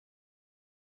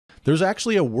There's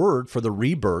actually a word for the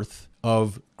rebirth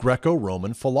of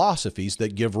Greco-Roman philosophies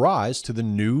that give rise to the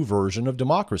new version of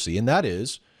democracy, and that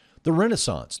is the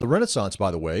Renaissance. The Renaissance,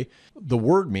 by the way, the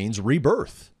word means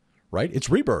rebirth, right? It's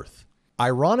rebirth.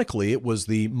 Ironically, it was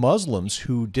the Muslims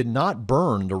who did not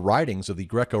burn the writings of the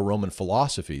Greco-Roman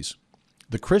philosophies.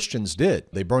 The Christians did.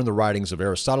 They burned the writings of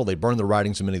Aristotle. They burned the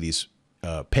writings of many of these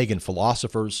pagan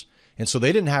philosophers. And so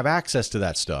they didn't have access to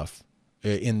that stuff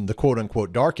in the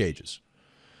quote-unquote Dark Ages.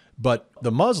 But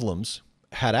the Muslims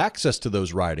had access to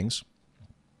those writings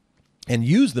and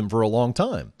used them for a long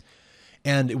time.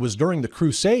 And it was during the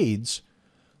Crusades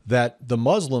that the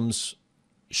Muslims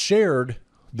shared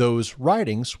those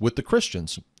writings with the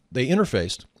Christians. They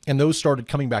interfaced, and those started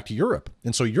coming back to Europe.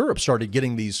 And so Europe started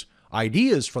getting these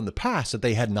ideas from the past that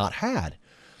they had not had,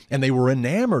 and they were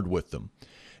enamored with them.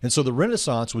 And so the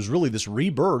Renaissance was really this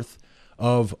rebirth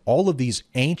of all of these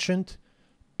ancient,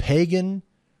 pagan,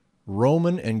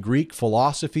 Roman and Greek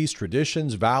philosophies,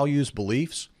 traditions, values,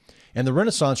 beliefs. And the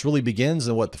Renaissance really begins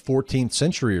in, the 14th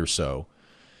century or so.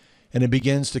 And it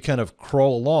begins to kind of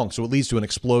crawl along. So it leads to an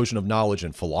explosion of knowledge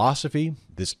in philosophy,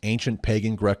 this ancient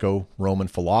pagan Greco-Roman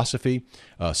philosophy,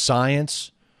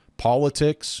 science,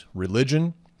 politics,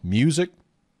 religion, music,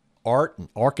 art and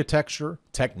architecture,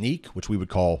 technique, which we would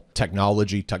call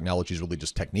technology. Technology is really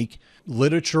just technique,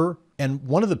 literature. And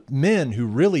one of the men who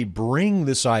really bring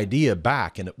this idea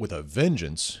back and with a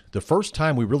vengeance, the first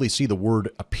time we really see the word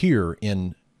appear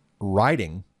in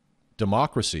writing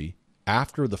democracy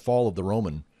after the fall of the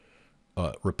Roman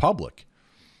Republic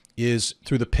is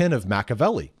through the pen of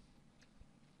Machiavelli,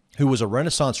 who was a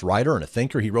Renaissance writer and a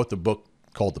thinker. He wrote the book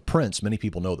called The Prince. Many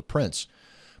people know The Prince.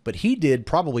 But he did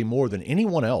probably more than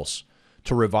anyone else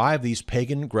to revive these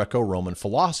pagan Greco-Roman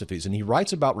philosophies. And he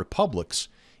writes about republics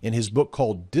in his book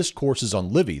called Discourses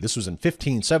on Livy. This was in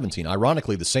 1517,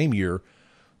 ironically the same year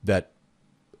that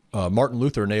Martin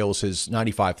Luther nails his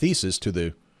 95 Theses to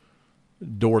the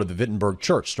door to the Wittenberg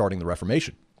Church, starting the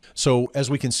Reformation. So as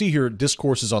we can see here,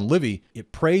 Discourses on Livy,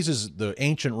 it praises the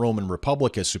ancient Roman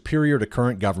Republic as superior to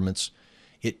current governments.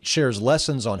 It shares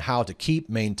lessons on how to keep,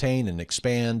 maintain, and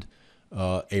expand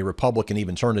a republic and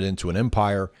even turn it into an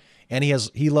empire. And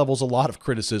he levels a lot of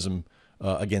criticism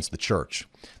against the church.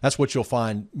 That's what you'll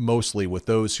find mostly with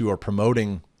those who are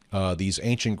promoting these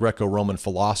ancient Greco-Roman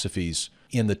philosophies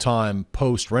in the time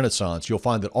post-Renaissance. You'll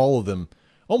find that all of them,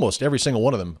 almost every single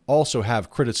one of them, also have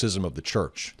criticism of the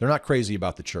church. They're not crazy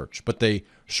about the church, but they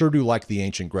sure do like the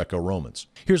ancient Greco-Romans.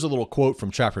 Here's a little quote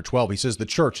from chapter 12. He says, the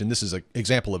church, and this is an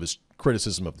example of his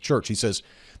criticism of the church. He says,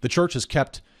 the church has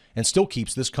kept and still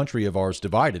keeps this country of ours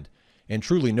divided, and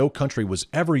truly no country was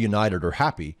ever united or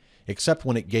happy except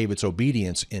when it gave its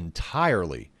obedience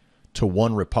entirely to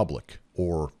one republic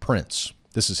or prince.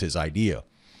 This is his idea,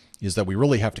 is that we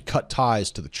really have to cut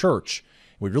ties to the church.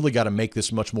 We really got to make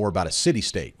this much more about a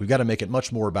city-state. We've got to make it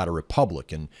much more about a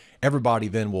republic, and everybody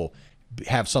then will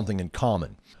have something in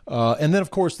common. And then,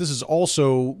 of course, this is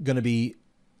also going to be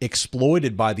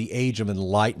exploited by the Age of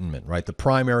Enlightenment, right? The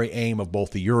primary aim of both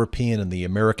the European and the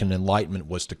American Enlightenment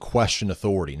was to question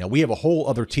authority. Now, we have a whole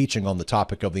other teaching on the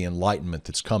topic of the Enlightenment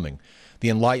that's coming. The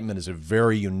Enlightenment is a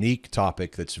very unique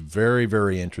topic that's very,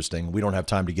 very interesting. We don't have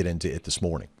time to get into it this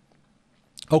morning.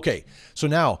 Okay, so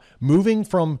now moving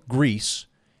from Greece,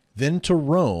 then to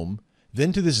Rome,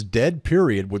 then to this dead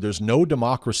period where there's no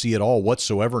democracy at all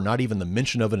whatsoever, not even the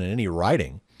mention of it in any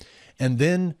writing, and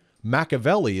then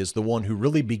Machiavelli is the one who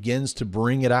really begins to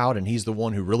bring it out, and he's the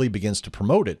one who really begins to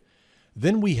promote it.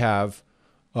 Then we have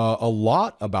a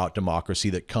lot about democracy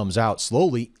that comes out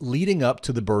slowly leading up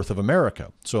to the birth of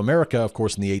America. So America, of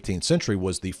course, in the 18th century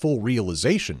was the full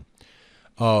realization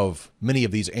of many of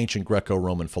these ancient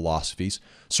Greco-Roman philosophies,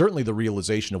 certainly the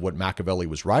realization of what Machiavelli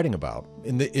was writing about.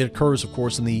 And it occurs, of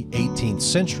course, in the 18th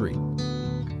century.